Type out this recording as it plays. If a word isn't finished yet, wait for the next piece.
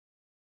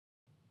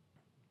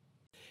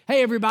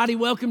Hey everybody,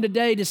 welcome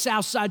today to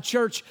Southside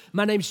Church.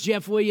 My name's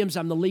Jeff Williams.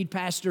 I'm the lead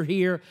pastor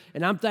here,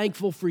 and I'm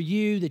thankful for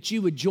you that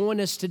you would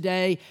join us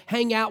today,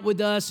 hang out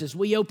with us as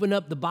we open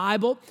up the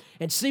Bible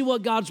and see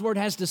what God's Word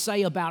has to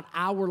say about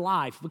our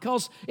life,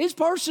 because it's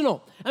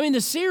personal. I mean,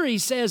 the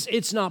series says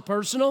it's not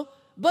personal,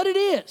 but it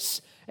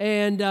is.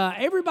 And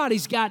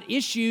everybody's got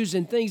issues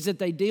and things that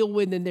they deal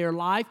with in their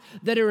life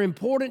that are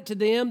important to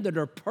them, that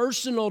are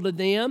personal to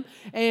them,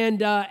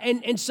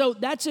 and so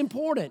that's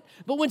important.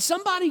 But when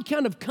somebody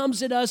kind of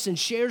comes at us and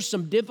shares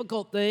some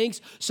difficult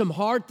things, some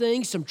hard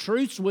things, some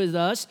truths with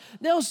us,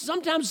 they'll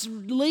sometimes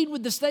lead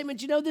with the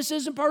statement, this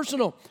isn't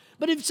personal.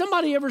 But if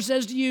somebody ever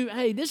says to you,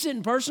 hey, this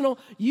isn't personal,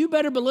 you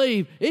better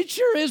believe it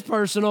sure is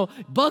personal.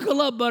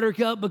 Buckle up,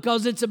 Buttercup,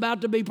 because it's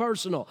about to be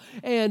personal.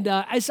 And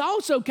it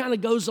also kind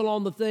of goes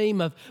along the theme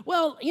of,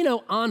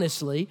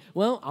 honestly,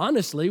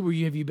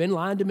 have you been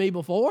lying to me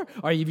before?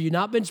 Or have you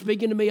not been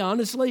speaking to me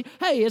honestly?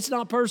 Hey, it's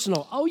not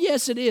personal. Oh,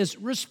 yes, it is.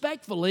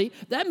 Respectfully,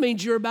 that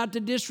means you're about to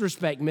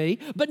disrespect me.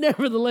 But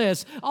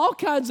nevertheless, all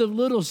kinds of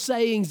little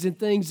sayings and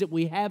things that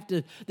we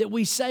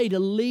say to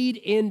lead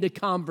into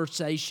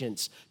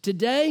conversations.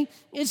 Today,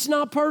 it's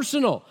not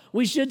personal.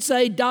 We should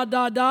say ...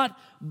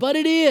 but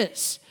it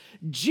is.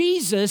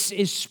 Jesus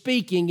is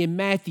speaking in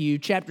Matthew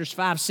chapters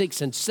 5,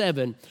 6, and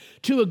 7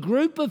 to a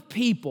group of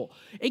people.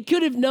 It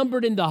could have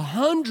numbered in the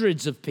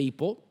hundreds of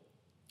people.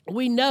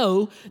 We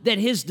know that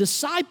his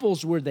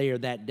disciples were there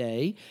that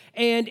day,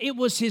 and it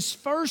was his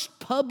first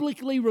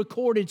publicly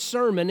recorded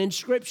sermon in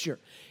Scripture.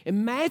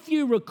 And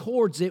Matthew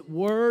records it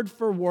word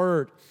for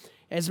word.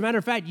 As a matter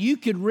of fact, you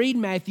could read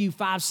Matthew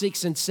 5,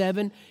 6, and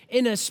 7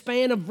 in a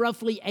span of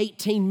roughly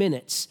 18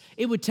 minutes.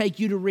 It would take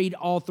you to read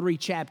all three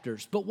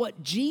chapters. But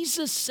what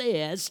Jesus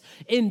says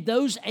in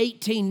those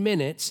 18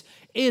 minutes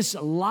is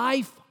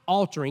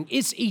life-altering.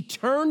 It's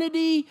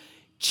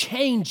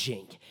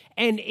eternity-changing.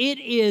 And it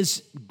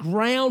is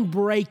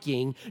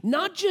groundbreaking,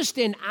 not just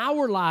in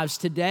our lives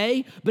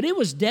today, but it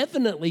was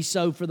definitely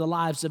so for the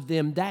lives of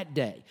them that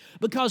day.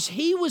 Because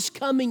he was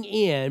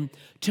coming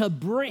to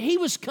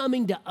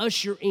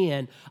usher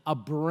in a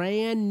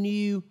brand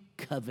new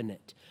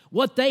covenant.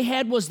 What they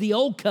had was the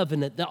Old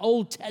Covenant, the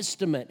Old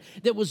Testament,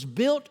 that was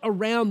built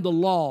around the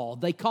law.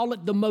 They call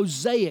it the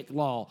Mosaic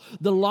Law,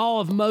 the Law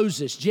of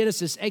Moses,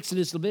 Genesis,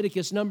 Exodus,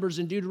 Leviticus, Numbers,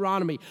 and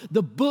Deuteronomy,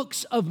 the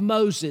books of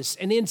Moses.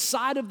 And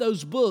inside of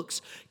those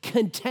books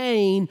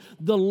contain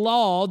the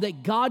law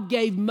that God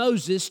gave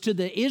Moses to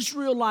the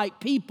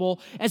Israelite people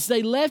as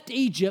they left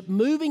Egypt,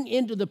 moving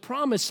into the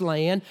Promised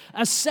Land,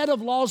 a set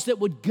of laws that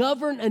would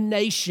govern a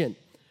nation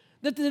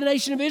that the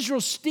nation of Israel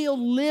still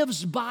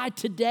lives by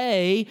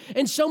today.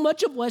 And so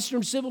much of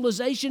Western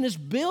civilization is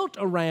built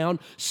around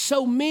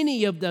so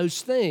many of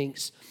those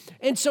things.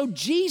 And so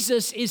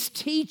Jesus is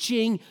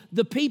teaching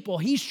the people.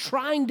 He's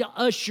trying to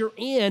usher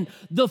in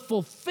the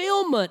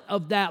fulfillment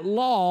of that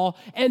law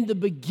and the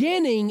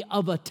beginning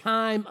of a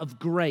time of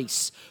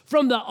grace.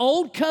 From the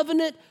Old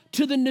Covenant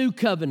to the New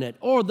Covenant,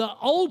 or the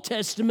Old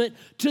Testament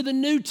to the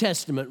New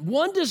Testament.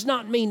 One does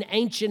not mean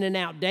ancient and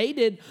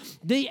outdated,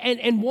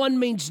 and one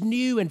means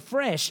new and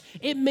fresh.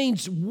 It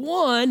means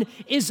one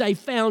is a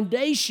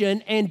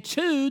foundation, and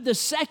two, the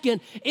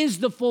second, is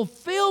the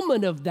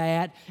fulfillment of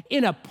that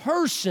in a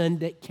person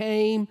that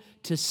came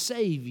to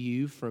save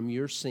you from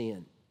your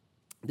sin.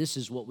 This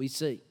is what we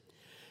see.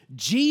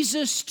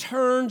 Jesus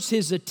turns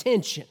his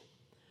attention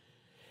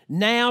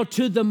now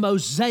to the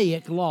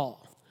Mosaic Law,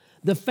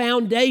 the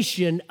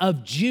foundation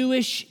of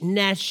Jewish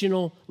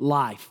national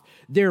life,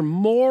 their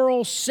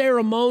moral,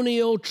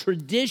 ceremonial,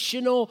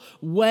 traditional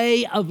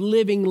way of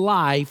living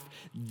life.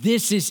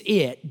 This is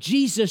it.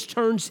 Jesus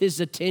turns his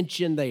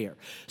attention there.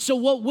 So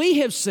what we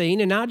have seen,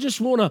 and I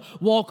just want to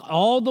walk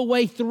all the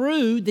way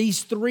through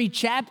these three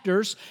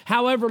chapters,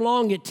 however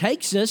long it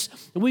takes us.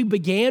 We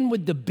began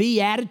with the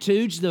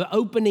Beatitudes, the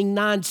opening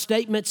 9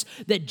 statements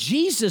that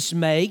Jesus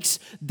makes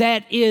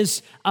that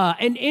is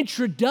an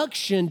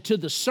introduction to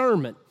the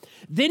sermon.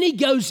 Then he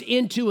goes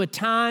into a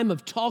time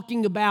of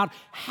talking about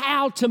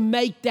how to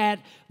make that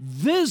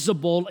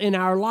visible in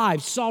our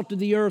lives, salt of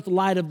the earth,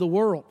 light of the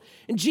world.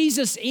 And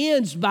Jesus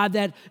ends by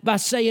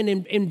saying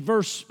in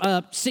verse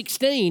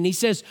 16, he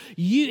says,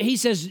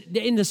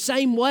 in the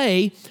same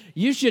way,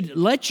 you should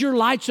let your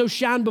light so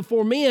shine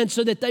before men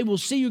so that they will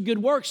see your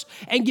good works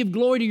and give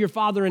glory to your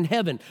Father in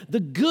heaven. The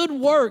good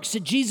works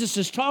that Jesus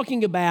is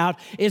talking about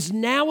is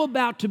now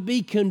about to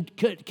be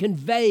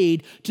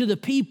conveyed to the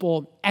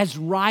people as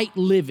right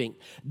living.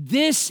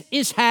 This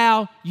is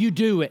how you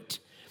do it.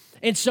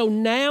 And so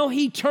now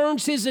he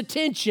turns his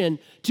attention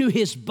to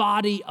his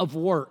body of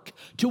work,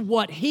 to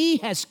what he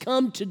has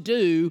come to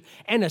do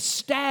and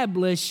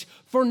establish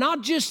for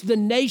not just the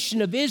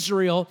nation of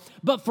Israel,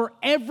 but for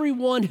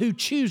everyone who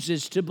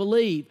chooses to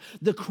believe.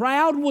 The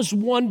crowd was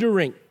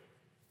wondering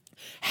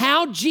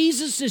how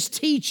Jesus'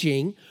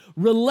 teaching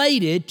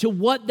related to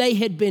what they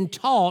had been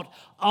taught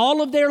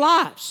all of their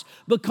lives,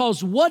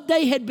 because what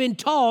they had been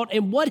taught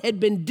and what had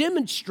been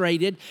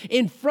demonstrated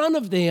in front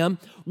of them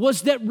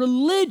was that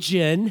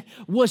religion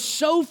was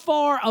so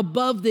far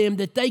above them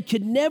that they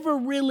could never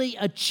really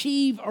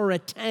achieve or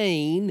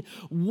attain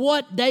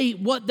what they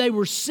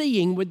were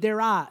seeing with their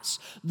eyes.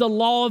 The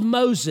law of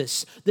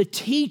Moses, the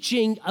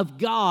teaching of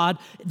God,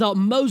 the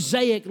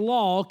Mosaic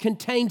law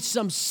contains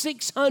some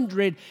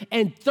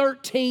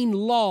 613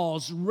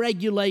 laws,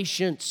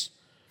 regulations.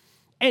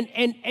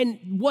 And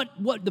what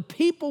the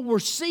people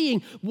were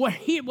seeing,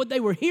 what they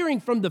were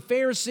hearing from the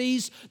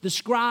Pharisees, the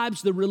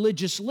scribes, the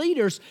religious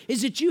leaders,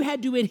 is that you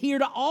had to adhere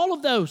to all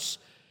of those.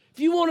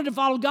 If you wanted to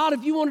follow God,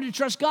 if you wanted to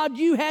trust God,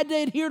 you had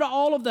to adhere to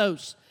all of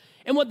those.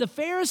 And what the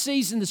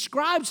Pharisees and the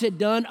scribes had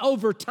done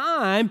over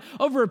time,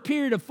 over a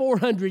period of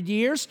 400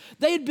 years,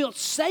 they had built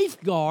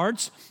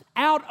safeguards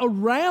out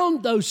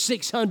around those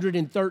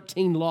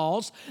 613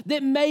 laws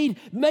that made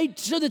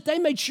so that they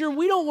made sure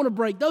we don't want to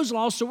break those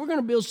laws, so we're going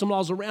to build some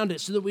laws around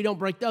it so that we don't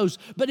break those.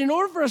 But in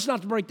order for us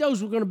not to break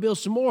those, we're going to build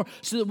some more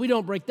so that we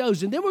don't break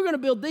those. And then we're going to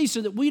build these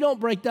so that we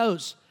don't break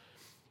those.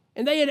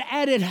 And they had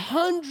added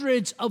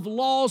hundreds of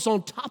laws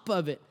on top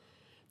of it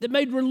that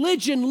made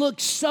religion look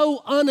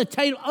so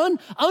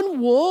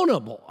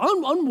unattainable,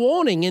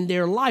 unwanting in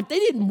their life. They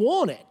didn't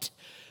want it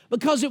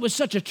because it was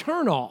such a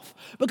turnoff.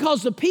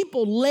 Because the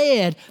people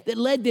led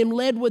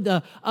with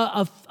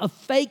a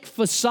fake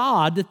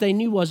facade that they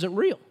knew wasn't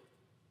real.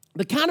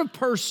 The kind of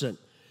person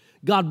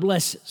God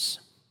blesses,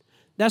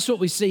 that's what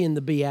we see in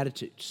the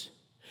Beatitudes.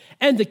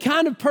 And the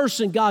kind of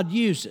person God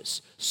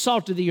uses,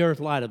 salt of the earth,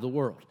 light of the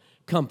world,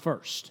 come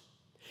first.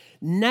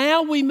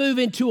 Now we move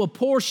into a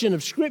portion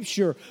of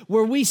Scripture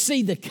where we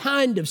see the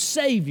kind of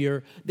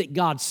Savior that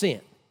God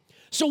sent.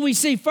 So we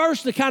see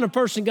first the kind of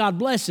person God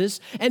blesses,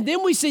 and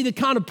then we see the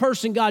kind of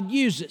person God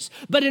uses.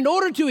 But in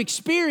order to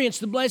experience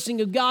the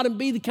blessing of God and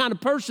be the kind of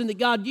person that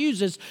God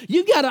uses,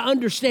 you've got to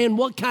understand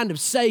what kind of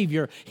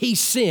Savior He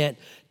sent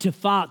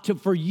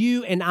for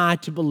you and I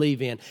to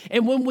believe in.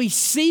 And when we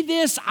see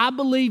this, I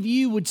believe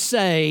you would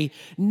say,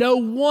 no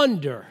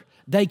wonder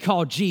they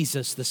call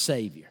Jesus the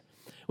Savior.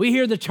 We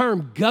hear the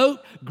term GOAT,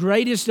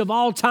 greatest of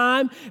all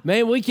time.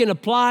 Man, we can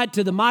apply it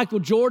to the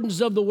Michael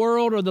Jordans of the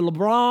world or the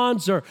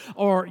LeBrons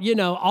or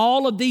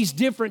all of these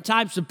different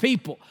types of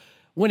people.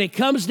 When it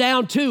comes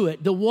down to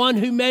it, the one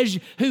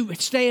who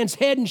stands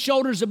head and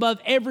shoulders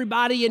above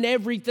everybody and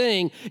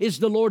everything is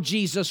the Lord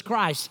Jesus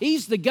Christ.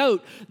 He's the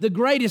GOAT, the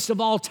greatest of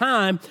all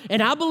time.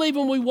 And I believe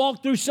when we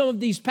walk through some of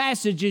these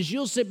passages,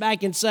 you'll sit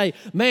back and say,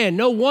 man,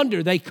 no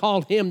wonder they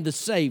called Him the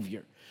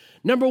Savior.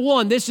 Number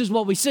one, this is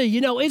what we see.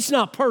 It's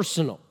not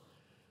personal,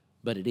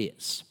 but it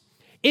is.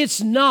 It's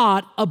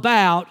not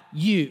about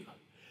you.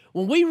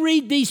 When we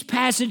read these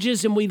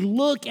passages and we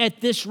look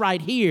at this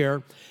right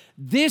here,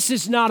 this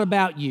is not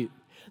about you.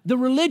 The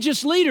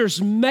religious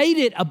leaders made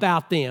it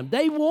about them.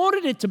 They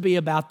wanted it to be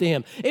about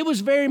them. It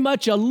was very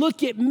much a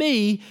look at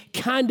me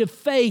kind of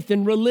faith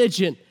and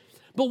religion.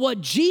 But what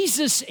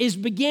Jesus is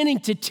beginning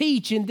to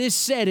teach in this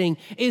setting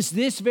is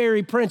this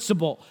very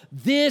principle.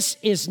 This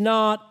is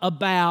not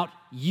about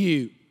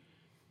you.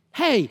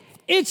 Hey,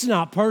 it's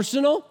not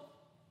personal,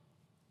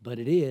 but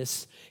it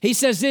is. He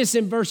says this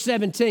in verse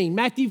 17,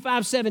 Matthew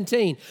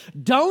 5:17.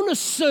 Don't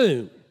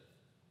assume,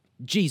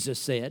 Jesus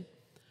said,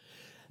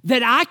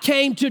 that I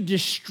came to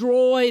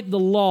destroy the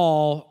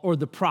law or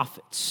the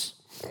prophets.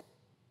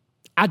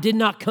 I did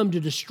not come to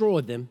destroy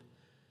them,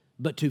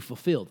 but to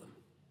fulfill them.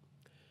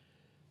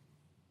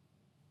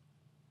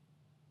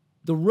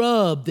 The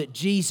rub that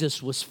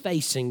Jesus was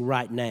facing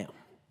right now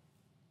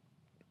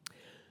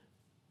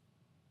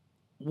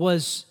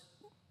was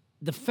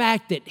the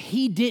fact that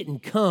He didn't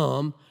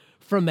come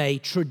from a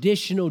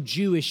traditional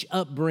Jewish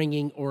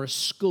upbringing or a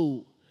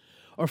school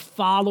or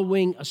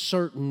following a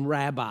certain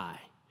rabbi.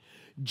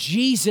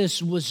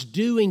 Jesus was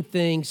doing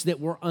things that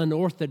were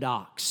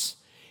unorthodox.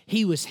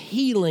 He was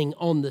healing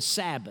on the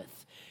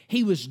Sabbath.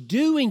 He was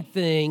doing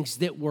things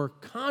that were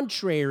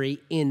contrary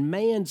in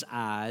man's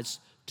eyes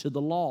to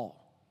the law.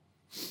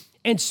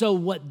 And so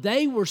what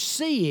they were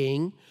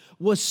seeing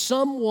was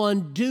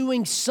someone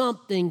doing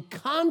something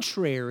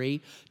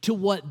contrary to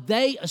what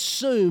they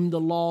assumed the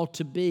law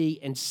to be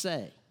and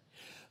say.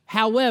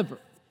 However,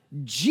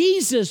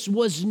 Jesus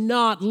was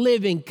not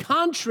living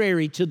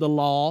contrary to the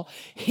law.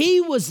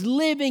 He was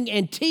living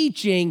and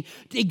teaching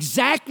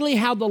exactly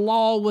how the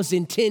law was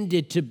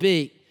intended to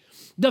be.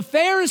 The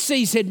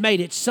Pharisees had made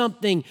it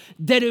something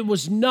that it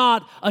was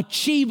not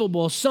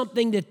achievable,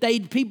 something that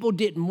people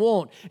didn't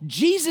want.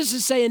 Jesus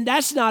is saying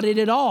that's not it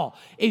at all.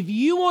 If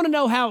you want to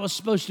know how it was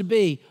supposed to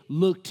be,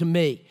 look to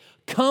me.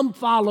 Come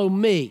follow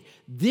me.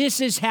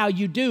 This is how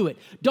you do it.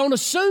 Don't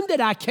assume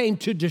that I came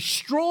to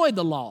destroy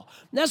the law.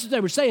 And that's what they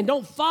were saying.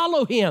 Don't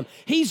follow Him.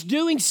 He's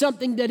doing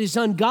something that is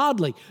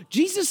ungodly.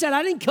 Jesus said,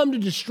 I didn't come to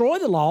destroy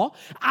the law.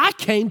 I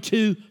came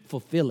to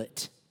fulfill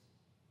it.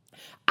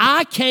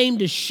 I came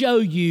to show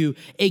you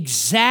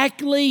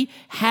exactly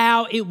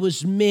how it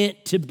was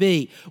meant to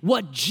be.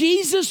 What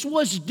Jesus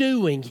was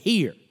doing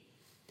here,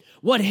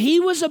 what He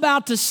was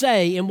about to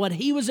say and what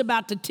He was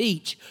about to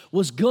teach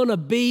was going to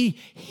be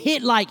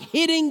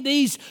hitting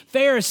these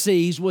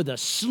Pharisees with a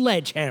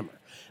sledgehammer.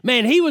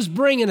 Man, he was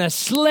bringing a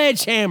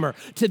sledgehammer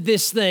to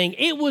this thing.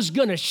 It was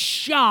going to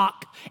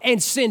shock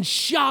and send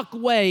shock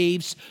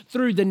waves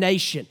through the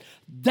nation.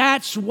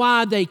 That's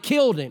why they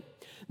killed him.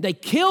 They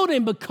killed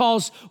him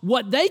because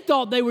what they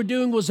thought they were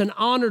doing was an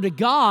honor to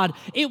God.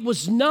 It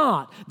was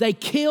not. They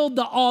killed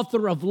the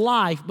author of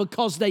life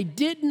because they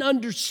didn't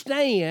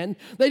understand,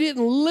 they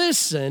didn't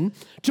listen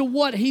to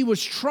what he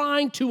was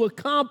trying to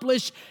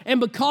accomplish, and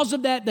because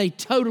of that, they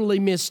totally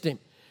missed him.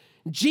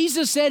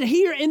 Jesus said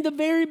here in the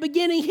very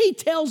beginning, he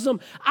tells them,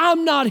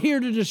 I'm not here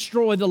to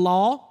destroy the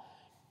law.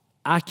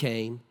 I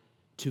came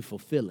to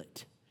fulfill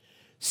it.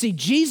 See,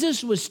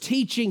 Jesus was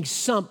teaching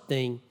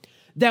something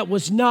that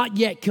was not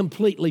yet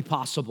completely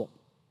possible.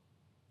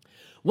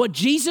 What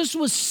Jesus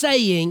was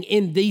saying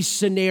in these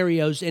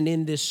scenarios and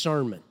in this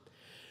sermon,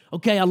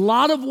 okay, a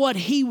lot of what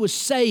he was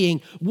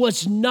saying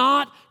was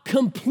not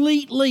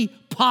completely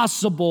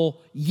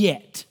possible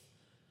yet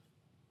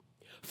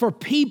for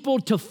people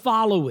to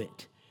follow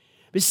it.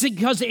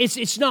 Because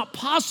it's not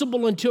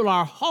possible until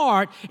our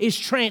heart is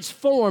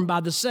transformed by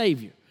the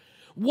Savior.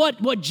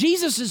 What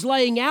Jesus is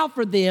laying out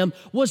for them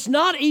was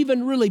not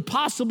even really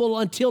possible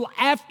until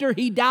after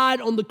he died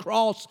on the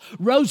cross,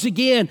 rose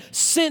again,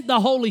 sent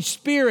the Holy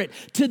Spirit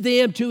to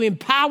them to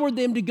empower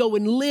them to go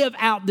and live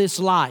out this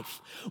life.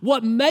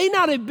 What may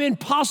not have been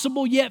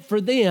possible yet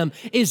for them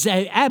is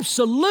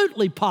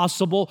absolutely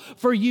possible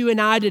for you and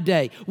I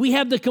today. We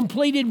have the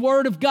completed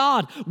Word of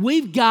God.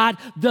 We've got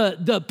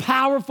the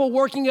powerful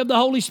working of the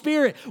Holy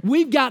Spirit.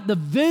 We've got the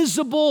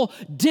visible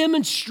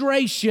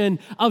demonstration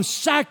of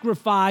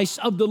sacrifice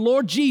of the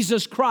Lord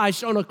Jesus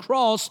Christ on a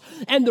cross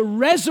and the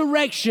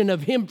resurrection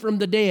of Him from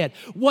the dead.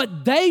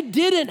 What they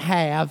didn't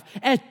have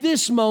at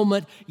this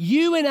moment,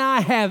 you and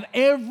I have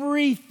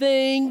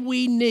everything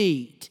we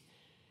need.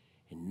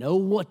 Know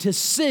what to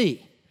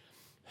see,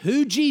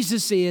 who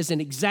Jesus is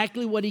and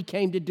exactly what he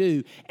came to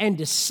do and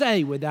to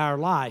say with our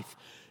life.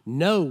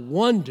 No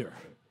wonder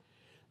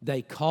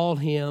they call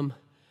him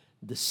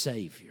the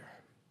Savior.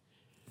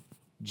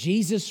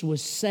 Jesus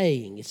was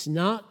saying it's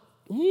not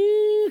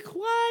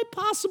quite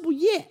possible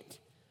yet.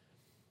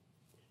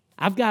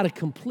 I've got to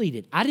complete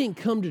it. I didn't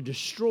come to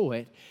destroy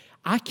it.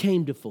 I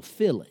came to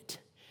fulfill it.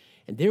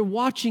 And they're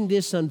watching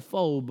this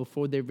unfold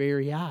before their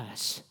very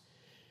eyes.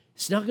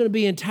 It's not going to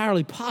be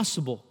entirely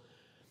possible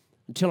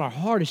until our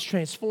heart is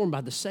transformed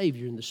by the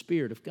Savior and the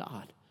Spirit of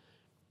God.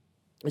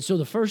 And so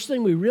the first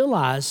thing we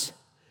realize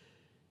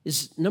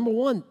is, number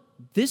one,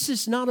 this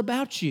is not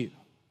about you.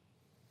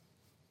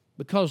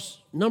 Because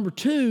number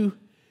two,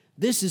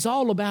 this is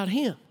all about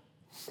Him.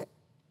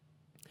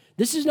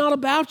 This is not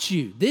about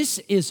you. This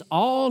is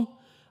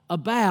all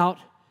about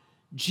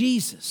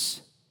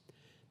Jesus.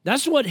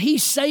 That's what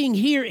he's saying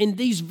here in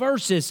these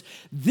verses.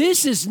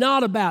 This is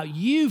not about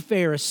you,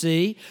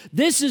 Pharisee.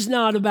 This is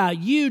not about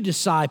you,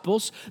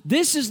 disciples.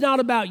 This is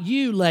not about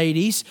you,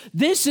 ladies.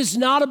 This is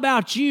not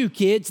about you,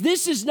 kids.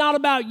 This is not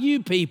about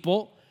you,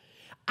 people.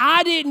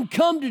 I didn't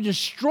come to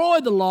destroy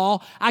the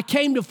law. I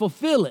came to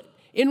fulfill it.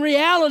 In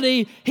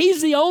reality,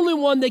 he's the only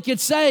one that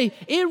could say,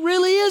 it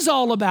really is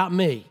all about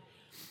me.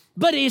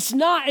 But it's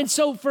not. And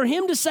so for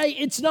him to say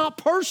it's not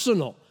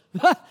personal,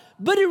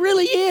 but it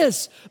really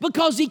is,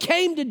 because he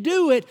came to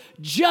do it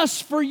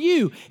just for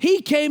you.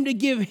 He came to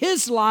give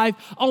his life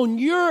on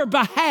your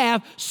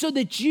behalf so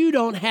that you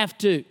don't have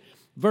to.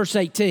 Verse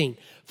 18,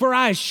 for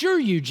I assure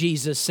you,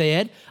 Jesus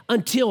said,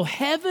 until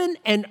heaven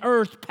and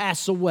earth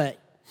pass away,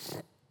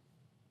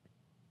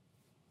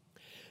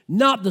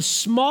 not the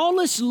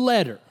smallest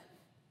letter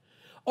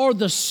or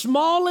the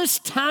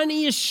smallest,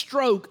 tiniest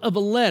stroke of a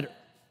letter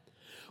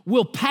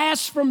will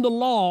pass from the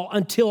law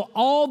until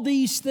all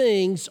these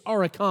things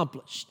are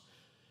accomplished.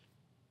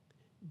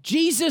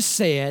 Jesus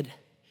said,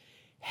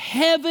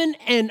 heaven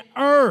and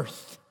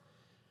earth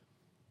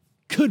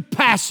could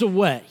pass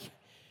away.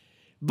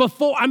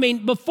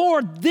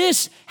 Before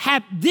this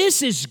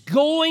is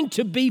going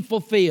to be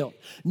fulfilled.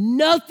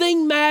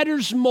 Nothing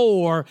matters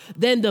more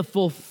than the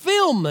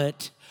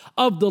fulfillment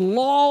of the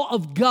law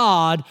of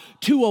God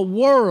to a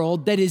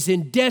world that is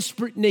in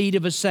desperate need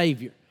of a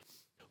Savior.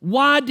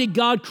 Why did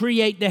God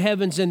create the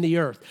heavens and the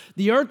earth?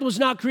 The earth was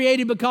not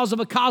created because of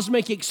a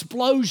cosmic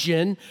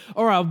explosion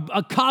or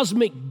a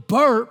cosmic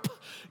burp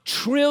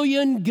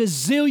trillion,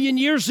 gazillion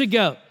years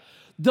ago.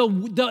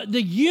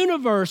 The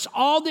universe,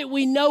 all that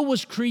we know,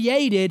 was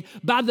created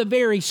by the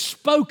very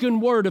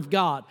spoken word of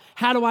God.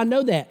 How do I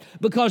know that?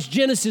 Because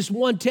Genesis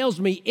 1 tells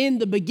me, in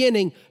the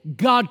beginning,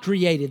 God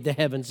created the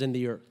heavens and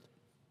the earth.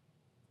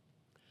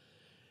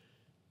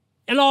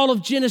 And all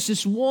of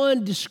Genesis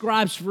 1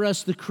 describes for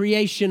us the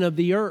creation of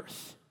the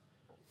earth.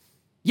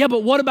 Yeah,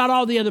 but what about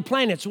all the other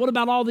planets? What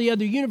about all the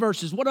other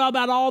universes? What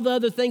about all the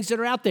other things that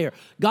are out there?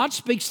 God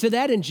speaks to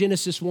that in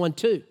Genesis 1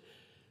 too.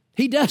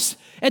 He does.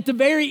 At the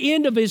very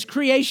end of his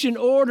creation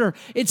order,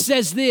 it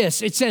says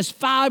this. It says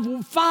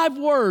five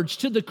words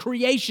to the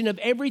creation of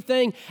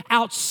everything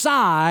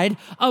outside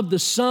of the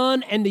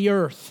sun and the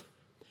earth.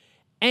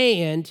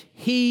 And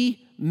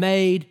he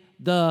made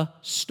the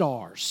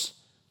stars.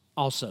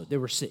 Also, there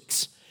were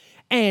 6.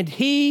 and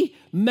he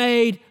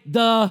made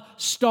the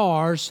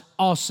stars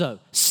also.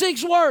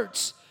 6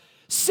 words.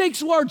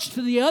 6 words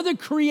to the other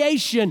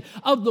creation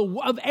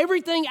of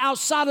everything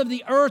outside of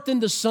the earth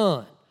and the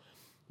sun.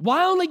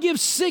 Why only give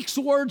 6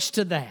 words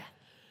to that?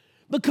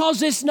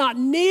 Because it's not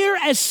near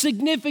as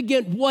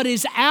significant what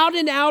is out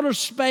in outer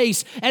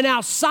space and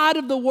outside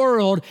of the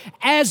world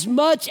as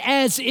much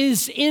as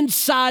is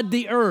inside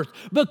the earth.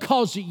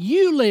 Because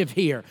you live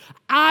here,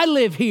 I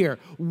live here.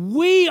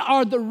 We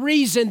are the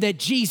reason that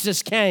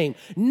Jesus came.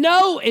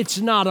 No, it's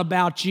not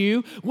about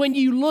you. When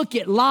you look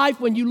at life,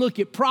 when you look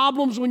at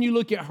problems, when you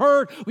look at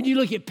hurt, when you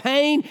look at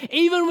pain,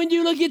 even when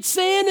you look at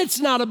sin,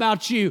 it's not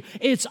about you.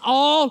 It's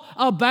all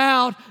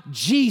about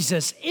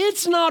Jesus.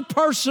 It's not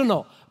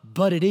personal.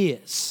 But it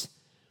is,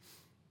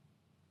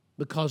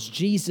 because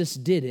Jesus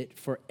did it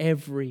for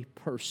every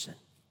person.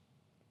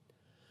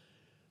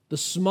 The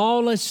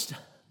smallest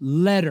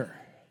letter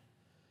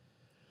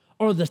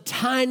or the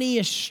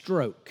tiniest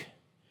stroke,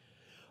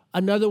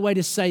 another way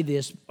to say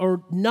this,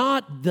 or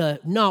not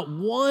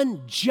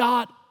one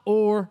jot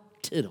or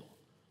tittle.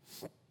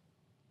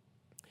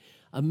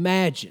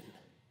 Imagine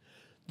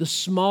the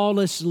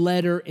smallest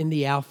letter in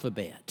the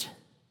alphabet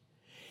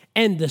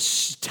and the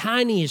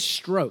tiniest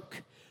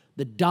stroke.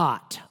 The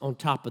dot on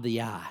top of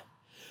the I,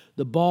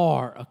 the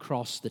bar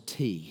across the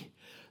T,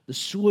 the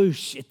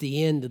swoosh at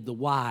the end of the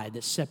Y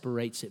that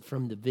separates it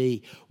from the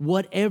V.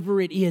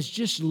 Whatever it is,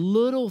 just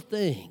little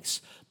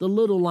things, the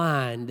little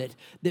line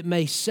that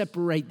may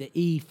separate the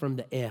E from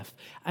the F.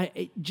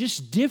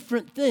 Just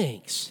different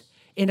things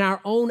in our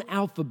own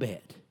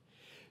alphabet.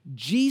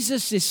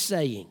 Jesus is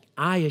saying,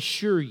 I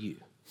assure you,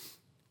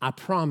 I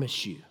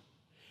promise you,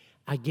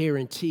 I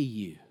guarantee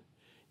you,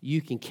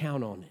 you can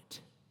count on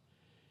it.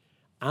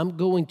 I'm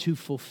going to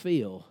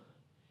fulfill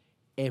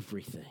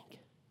everything.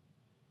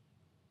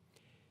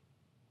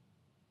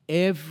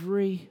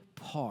 Every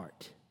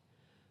part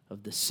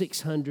of the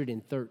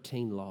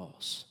 613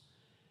 laws.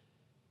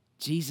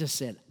 Jesus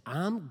said,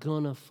 I'm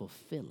going to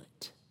fulfill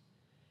it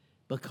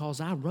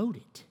because I wrote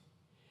it.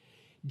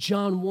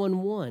 John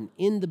 1:1,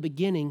 in the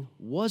beginning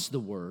was the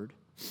Word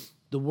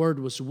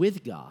was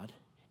with God,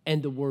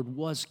 and the Word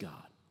was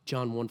God.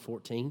 John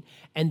 1:14,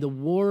 and the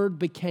Word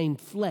became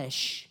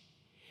flesh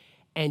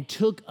and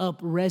took up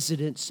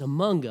residence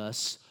among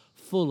us,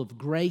 full of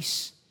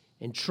grace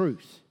and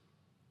truth.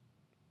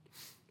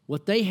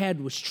 What they had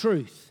was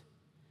truth.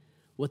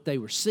 What they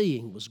were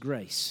seeing was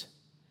grace.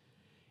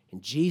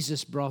 And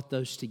Jesus brought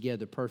those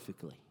together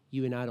perfectly.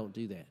 You and I don't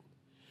do that.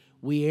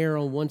 We err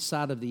on one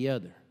side or the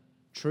other,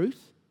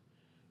 truth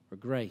or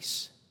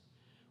grace.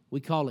 We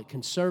call it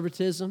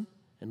conservatism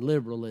and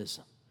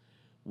liberalism.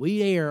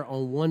 We err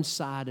on one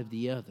side or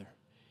the other.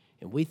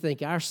 And we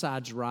think our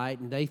side's right,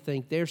 and they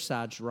think their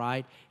side's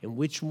right, and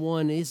which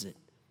one is it?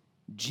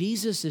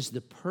 Jesus is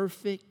the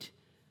perfect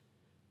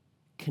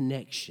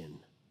connection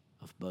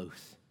of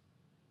both.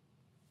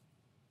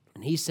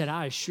 And he said,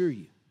 I assure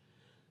you,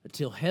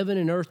 until heaven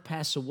and earth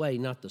pass away,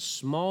 not the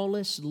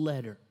smallest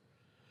letter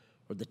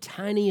or the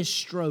tiniest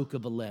stroke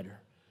of a letter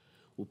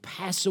will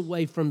pass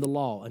away from the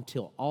law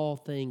until all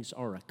things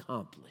are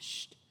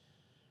accomplished.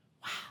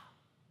 Wow.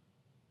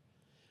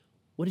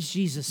 What is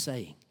Jesus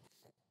saying?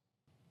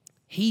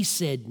 He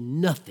said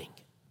nothing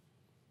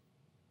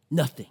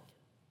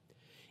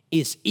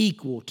is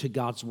equal to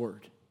God's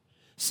word.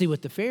 See,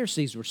 what the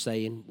Pharisees were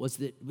saying was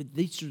that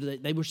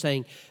they were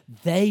saying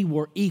they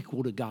were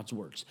equal to God's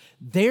words.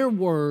 Their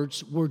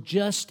words were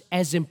just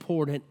as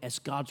important as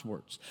God's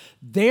words.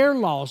 Their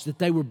laws that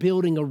they were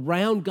building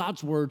around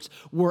God's words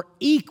were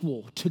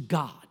equal to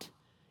God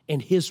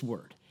and His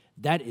word.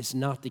 That is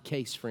not the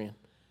case, friend.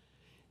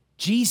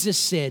 Jesus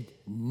said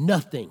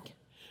nothing.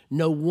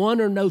 No one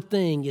or no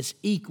thing is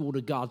equal to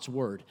God's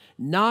word,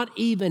 not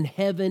even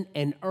heaven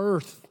and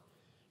earth.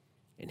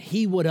 And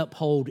He would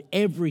uphold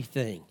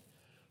everything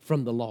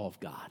from the law of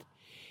God.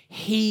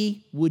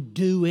 He would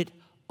do it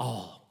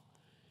all.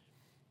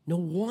 No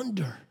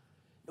wonder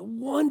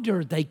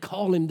they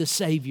call Him the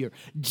Savior.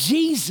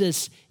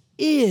 Jesus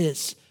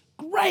is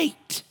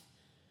great.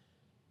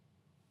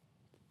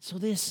 So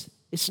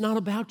it's not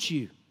about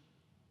you.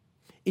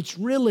 It's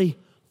really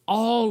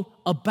all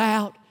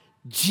about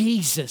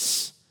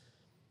Jesus.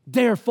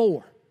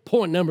 Therefore,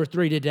 point number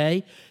 3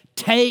 today,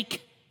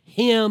 take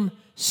Him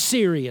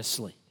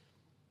seriously.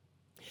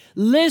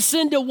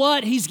 Listen to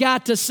what He's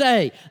got to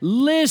say.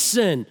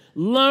 Listen,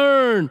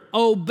 learn,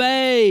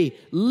 obey,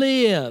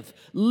 live.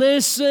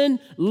 Listen,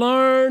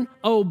 learn,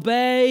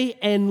 obey,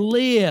 and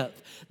live.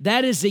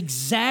 That is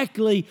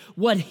exactly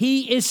what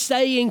He is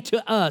saying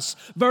to us.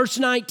 Verse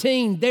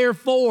 19,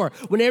 therefore.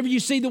 Whenever you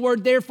see the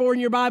word therefore in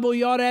your Bible,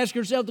 you ought to ask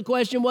yourself the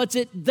question, what's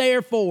it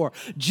there for?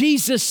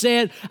 Jesus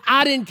said,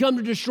 I didn't come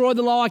to destroy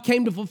the law, I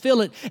came to fulfill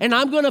it. And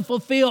I'm going to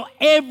fulfill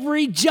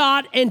every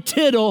jot and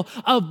tittle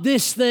of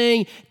this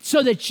thing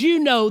so that you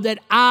know that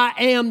I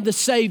am the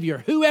Savior.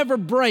 Whoever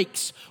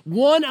breaks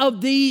one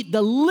of the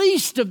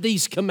least of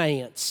these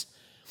commands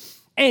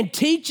and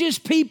teaches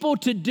people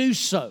to do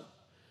so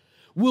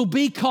will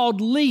be called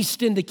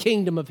least in the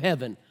kingdom of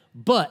heaven.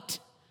 But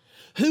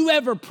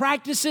Whoever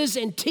practices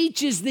and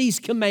teaches these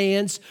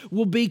commands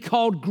will be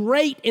called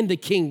great in the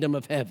kingdom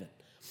of heaven.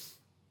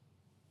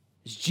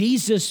 As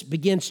Jesus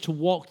begins to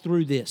walk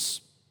through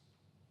this,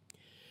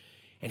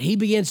 and he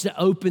begins to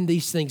open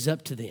these things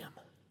up to them,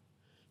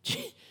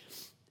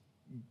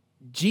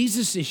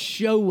 Jesus is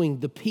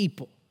showing the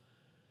people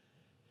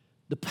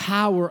the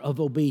power of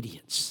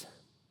obedience,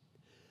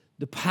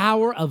 the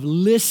power of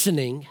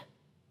listening,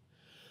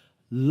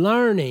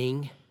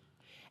 learning,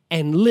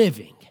 and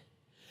living.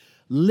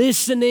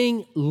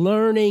 Listening,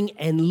 learning,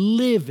 and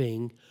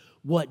living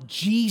what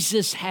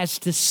Jesus has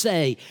to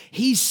say.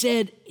 He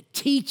said,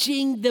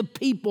 teaching the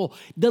people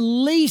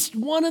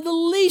one of the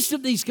least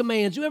of these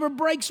commands. Whoever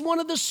breaks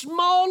one of the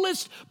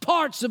smallest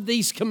parts of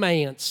these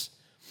commands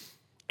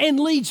and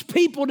leads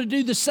people to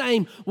do the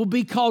same will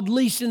be called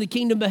least in the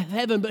kingdom of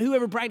heaven, but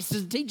whoever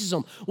practices and teaches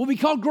them will be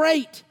called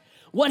great.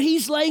 What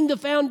he's laying the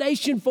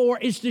foundation for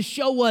is to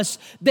show us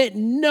that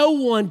no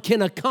one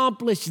can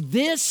accomplish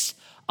this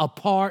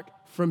apart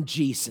from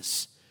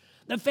Jesus.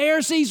 The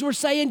Pharisees were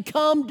saying,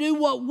 come do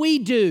what we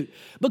do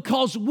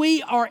because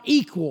we are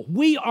equal.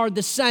 We are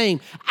the same.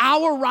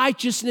 Our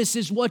righteousness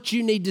is what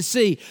you need to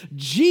see.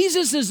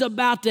 Jesus is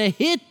about to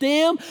hit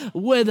them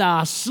with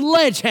a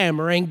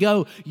sledgehammer and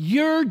go,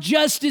 you're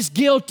just as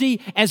guilty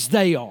as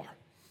they are.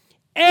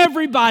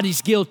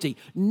 Everybody's guilty.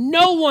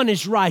 No one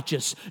is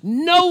righteous.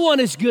 No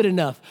one is good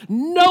enough.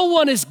 No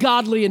one is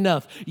godly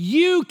enough.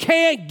 You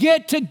can't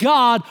get to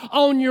God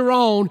on your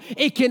own.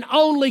 It can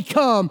only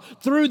come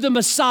through the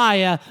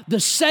Messiah, the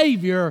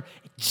Savior,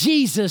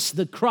 Jesus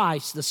the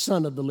Christ, the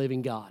Son of the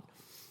living God.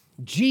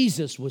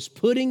 Jesus was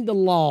putting the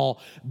law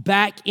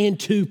back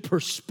into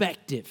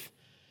perspective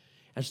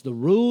as the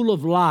rule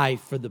of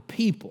life for the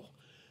people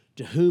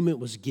to whom it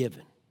was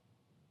given.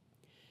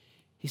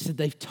 He said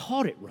they've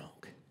taught it wrong.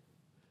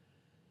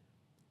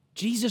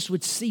 Jesus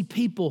would see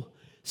people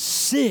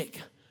sick,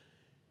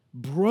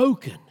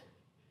 broken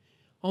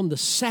on the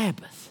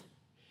Sabbath.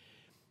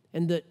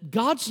 And that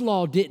God's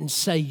law didn't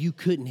say you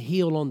couldn't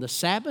heal on the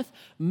Sabbath.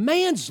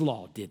 Man's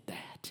law did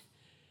that.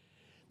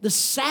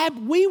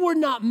 We were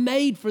not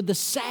made for the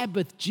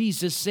Sabbath,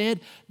 Jesus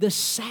said. The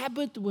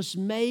Sabbath was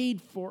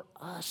made for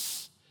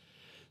us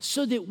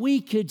so that we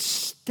could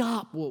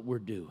stop what we're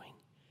doing.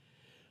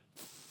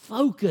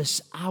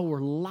 Focus our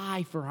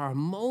life or our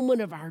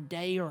moment of our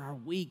day or our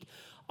week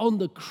on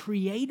the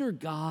Creator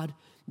God,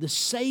 the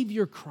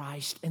Savior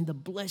Christ, and the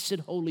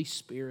blessed Holy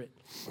Spirit,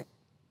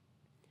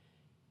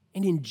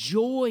 and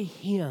enjoy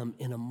Him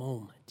in a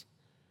moment.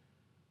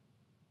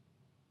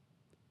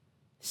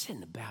 This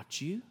isn't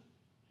about you.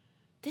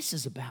 This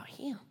is about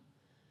Him.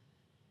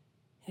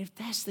 And if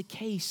that's the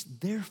case,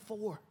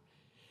 therefore,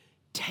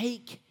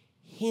 take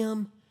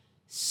Him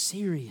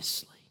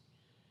seriously.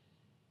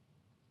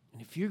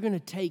 And if you're going to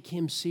take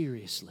Him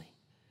seriously,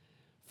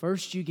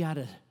 first you got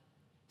to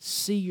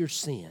see your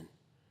sin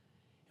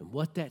and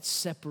how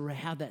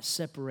that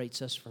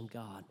separates us from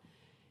God.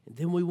 And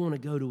then we want to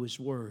go to His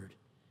Word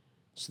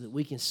so that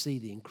we can see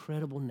the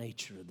incredible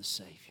nature of the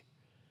Savior.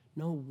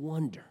 No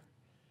wonder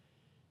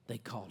they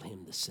call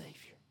Him the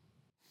Savior.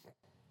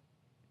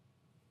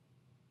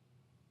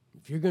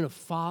 If you're going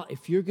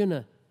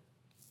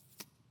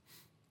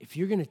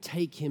to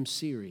take Him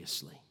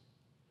seriously,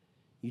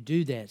 you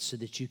do that so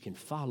that you can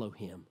follow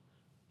Him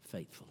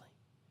faithfully.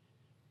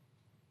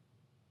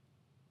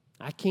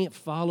 I can't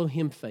follow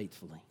Him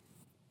faithfully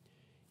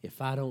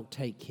if I don't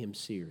take Him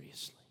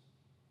seriously,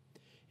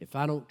 if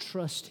I don't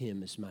trust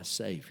Him as my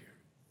Savior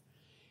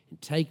and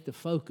take the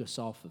focus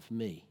off of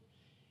me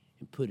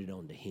and put it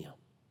onto Him.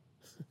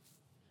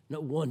 No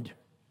wonder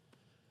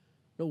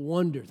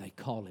they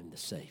call Him the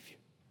Savior.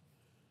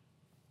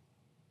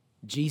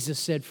 Jesus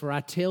said, for I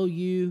tell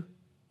you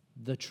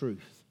the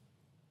truth.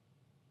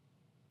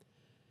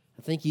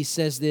 I think He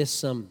says this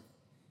some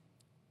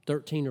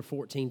 13 or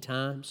 14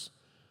 times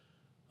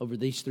over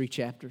these 3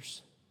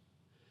 chapters.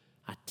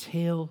 I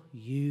tell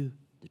you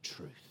the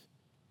truth.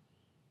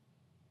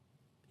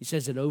 He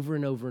says it over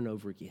and over and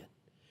over again.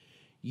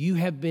 You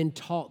have been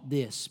taught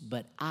this,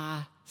 but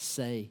I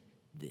say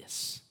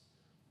this.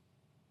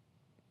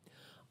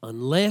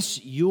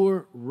 Unless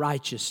your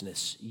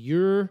righteousness,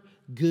 your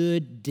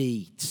good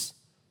deeds,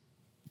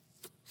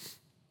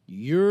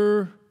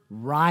 your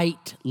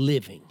right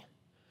living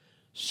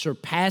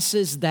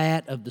surpasses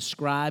that of the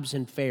scribes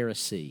and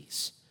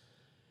Pharisees,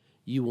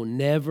 you will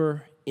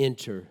never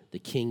enter the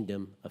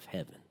kingdom of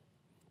heaven.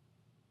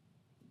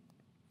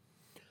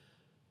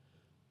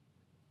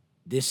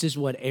 This is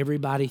what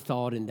everybody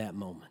thought in that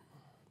moment.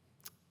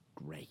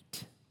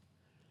 Great.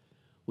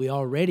 We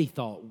already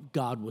thought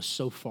God was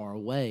so far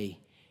away,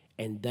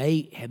 and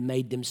they have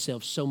made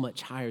themselves so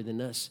much higher than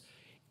us.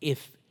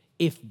 If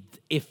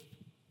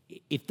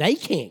they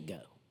can't go,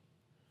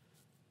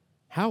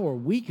 how are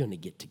we going to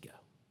get to go?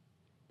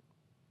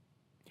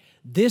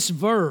 This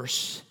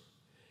verse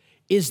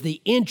is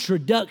the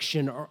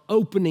introduction or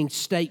opening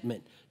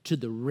statement to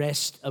the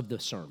rest of the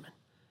sermon.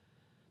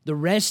 The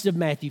rest of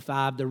Matthew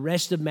 5, the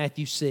rest of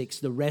Matthew 6,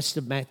 the rest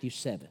of Matthew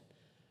 7.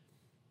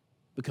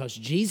 Because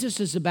Jesus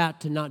is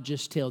about to not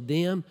just tell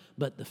them,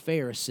 but the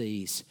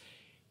Pharisees,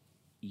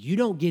 you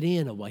don't get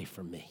in away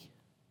from me.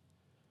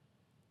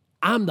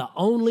 I'm the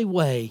only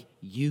way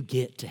you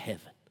get to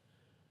heaven.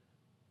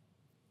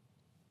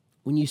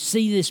 When you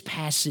see this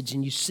passage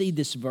and you see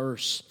this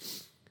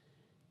verse,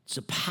 it's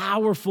a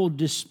powerful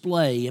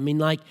display. I mean,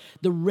 like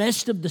the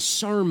rest of the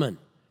sermon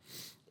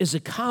is a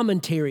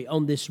commentary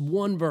on this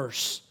one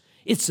verse.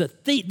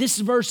 This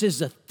verse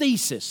is a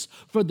thesis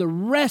for the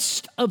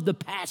rest of the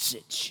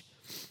passage.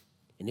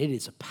 And it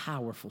is a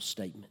powerful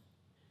statement.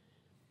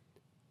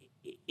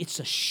 It's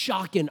a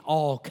shock and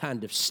awe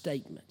kind of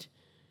statement.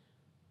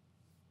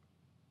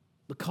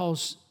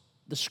 Because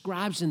the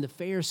scribes and the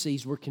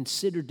Pharisees were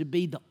considered to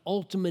be the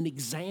ultimate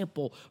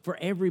example for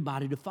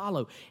everybody to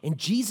follow. And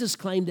Jesus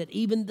claimed that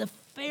even the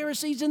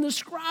Pharisees and the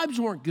scribes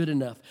weren't good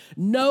enough.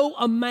 No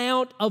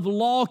amount of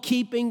law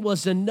keeping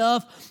was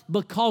enough,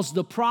 because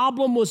the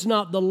problem was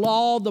not the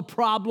law, the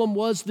problem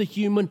was the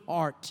human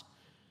heart.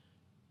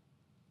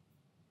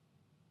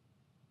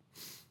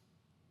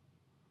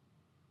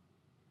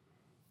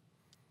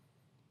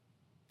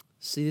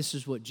 See, this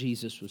is what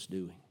Jesus was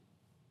doing.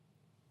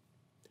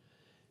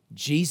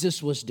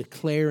 Jesus was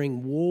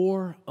declaring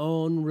war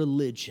on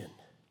religion.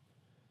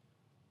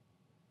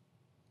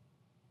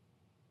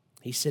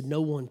 He said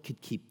no one could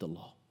keep the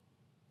law.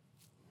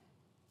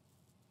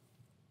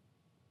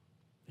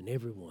 And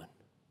everyone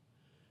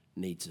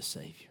needs a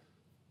Savior.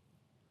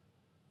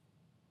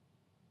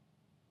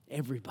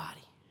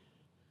 Everybody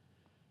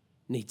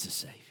needs a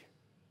Savior.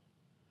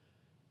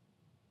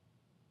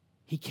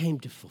 He came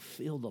to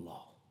fulfill the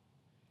law.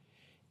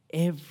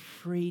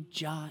 Every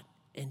jot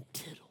and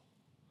tittle.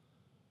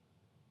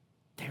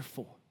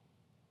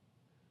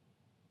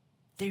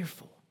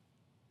 Therefore,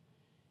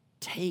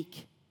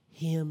 take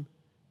him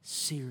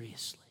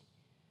seriously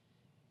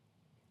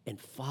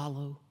and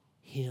follow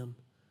him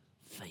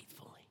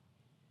faithfully.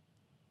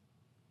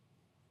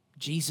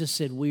 Jesus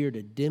said we are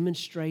to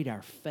demonstrate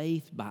our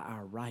faith by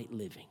our right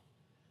living,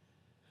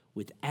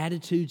 with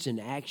attitudes and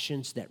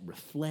actions that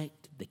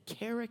reflect the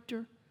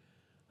character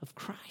of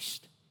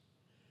Christ.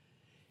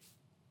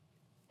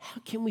 How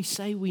can we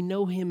say we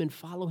know him and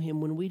follow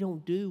him when we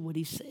don't do what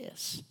he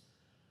says?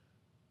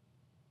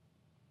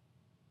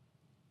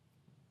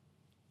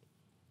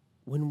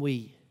 When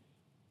we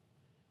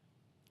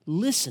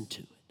listen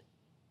to it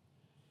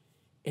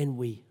and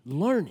we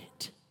learn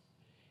it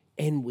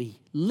and we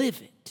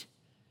live it,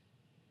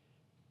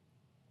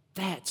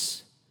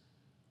 that's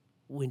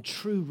when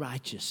true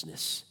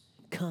righteousness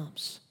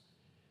comes.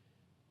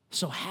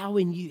 So how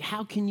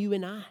can you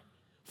and I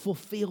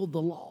fulfill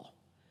the law?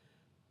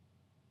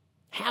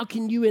 How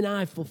can you and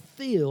I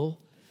fulfill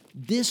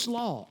this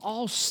law?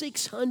 All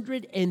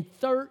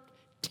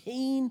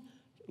 613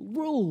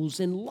 rules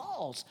and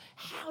laws.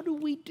 How do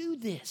we do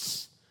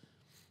this?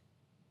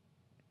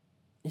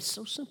 It's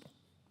so simple.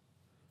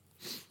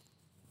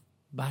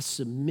 By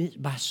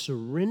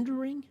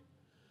surrendering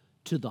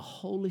to the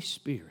Holy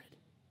Spirit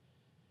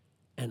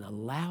and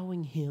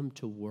allowing him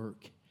to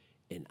work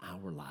in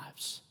our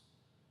lives.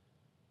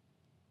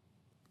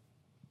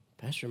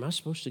 Pastor, am I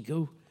supposed to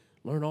go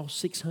learn all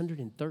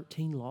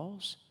 613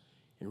 laws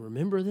and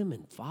remember them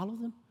and follow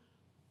them?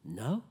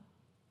 No.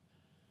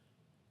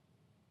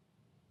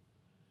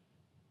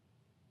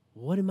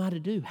 What am I to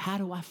do? How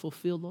do I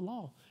fulfill the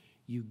law?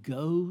 You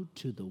go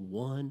to the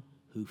one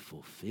who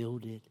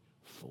fulfilled it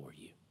for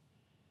you.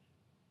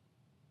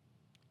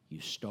 You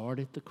start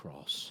at the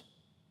cross.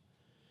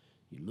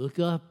 You look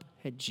up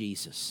at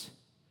Jesus,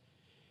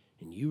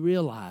 and you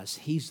realize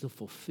he's the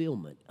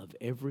fulfillment of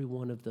every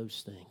one of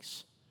those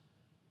things.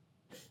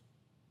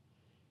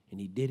 And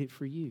he did it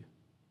for you.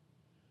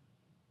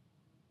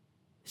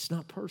 It's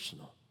not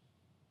personal,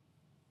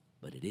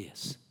 but it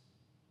is.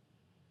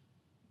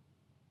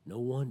 No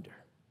wonder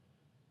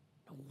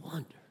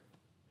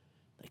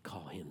they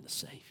call him the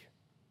Savior.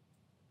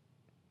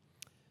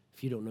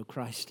 If you don't know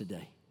Christ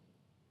today,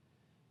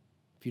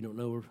 if you don't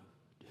know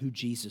who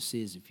Jesus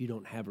is, if you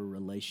don't have a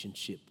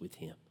relationship with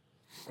him,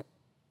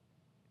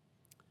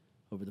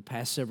 over the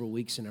past several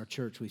weeks in our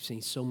church, we've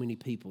seen so many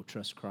people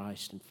trust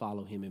Christ and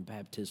follow him in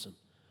baptism,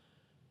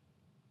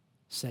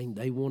 saying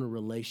they want a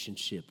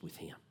relationship with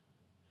him.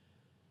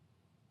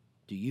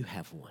 Do you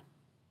have one?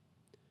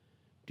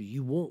 Do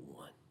you want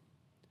one?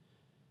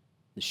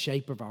 The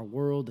shape of our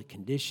world, the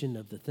condition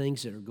of the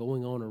things that are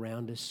going on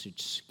around us should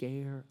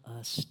scare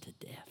us to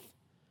death.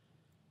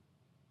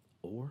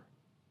 Or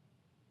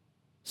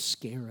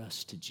scare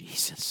us to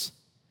Jesus.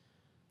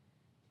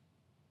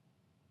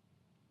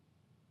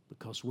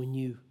 Because when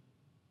you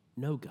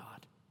know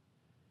God,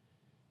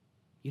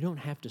 you don't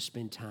have to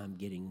spend time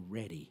getting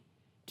ready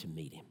to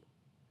meet him.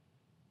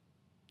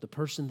 The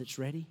person that's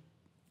ready,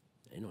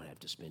 they don't have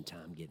to spend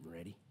time getting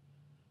ready.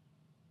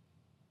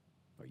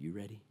 Are you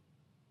ready?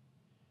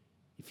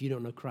 If you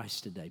don't know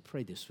Christ today,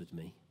 pray this with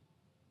me.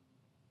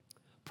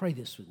 Pray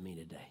this with me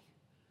today.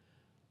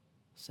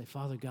 Say,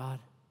 Father God,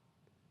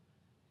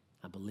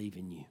 I believe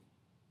in you.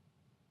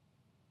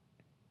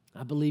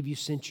 I believe you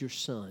sent your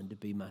Son to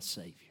be my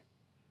Savior.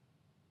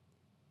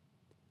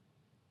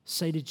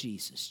 Say to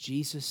Jesus,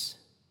 Jesus,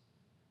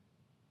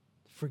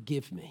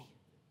 forgive me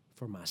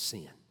for my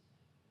sin.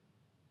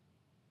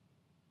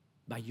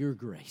 By your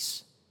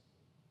grace,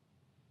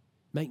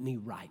 make me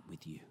right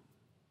with you.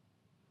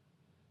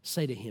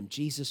 Say to him,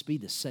 Jesus, be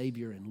the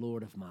Savior and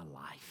Lord of my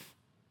life,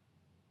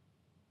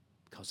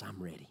 because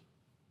I'm ready.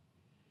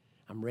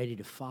 I'm ready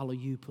to follow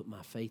you, put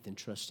my faith and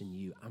trust in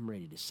you. I'm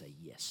ready to say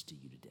yes to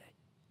you today.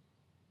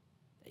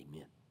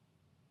 Amen.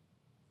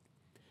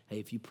 Hey,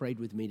 if you prayed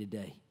with me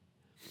today,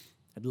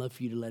 I'd love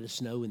for you to let us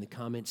know in the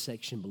comment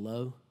section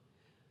below.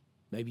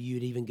 Maybe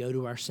you'd even go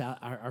to our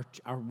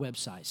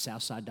website,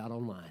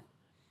 southside.online.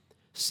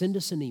 Send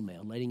us an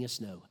email letting us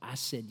know, I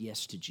said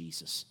yes to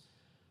Jesus.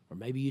 Or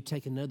maybe you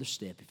take another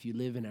step. If you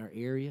live in our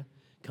area,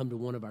 come to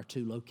one of our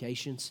 2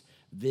 locations.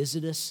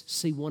 Visit us,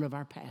 see one of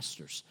our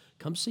pastors.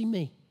 Come see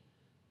me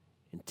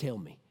and tell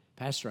me,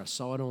 Pastor, I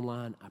saw it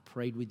online, I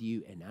prayed with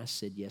you, and I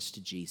said yes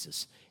to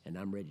Jesus, and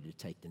I'm ready to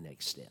take the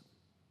next step.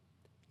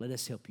 Let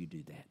us help you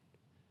do that.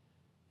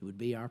 It would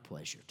be our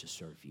pleasure to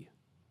serve you.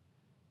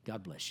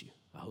 God bless you.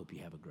 I hope you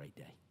have a great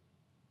day.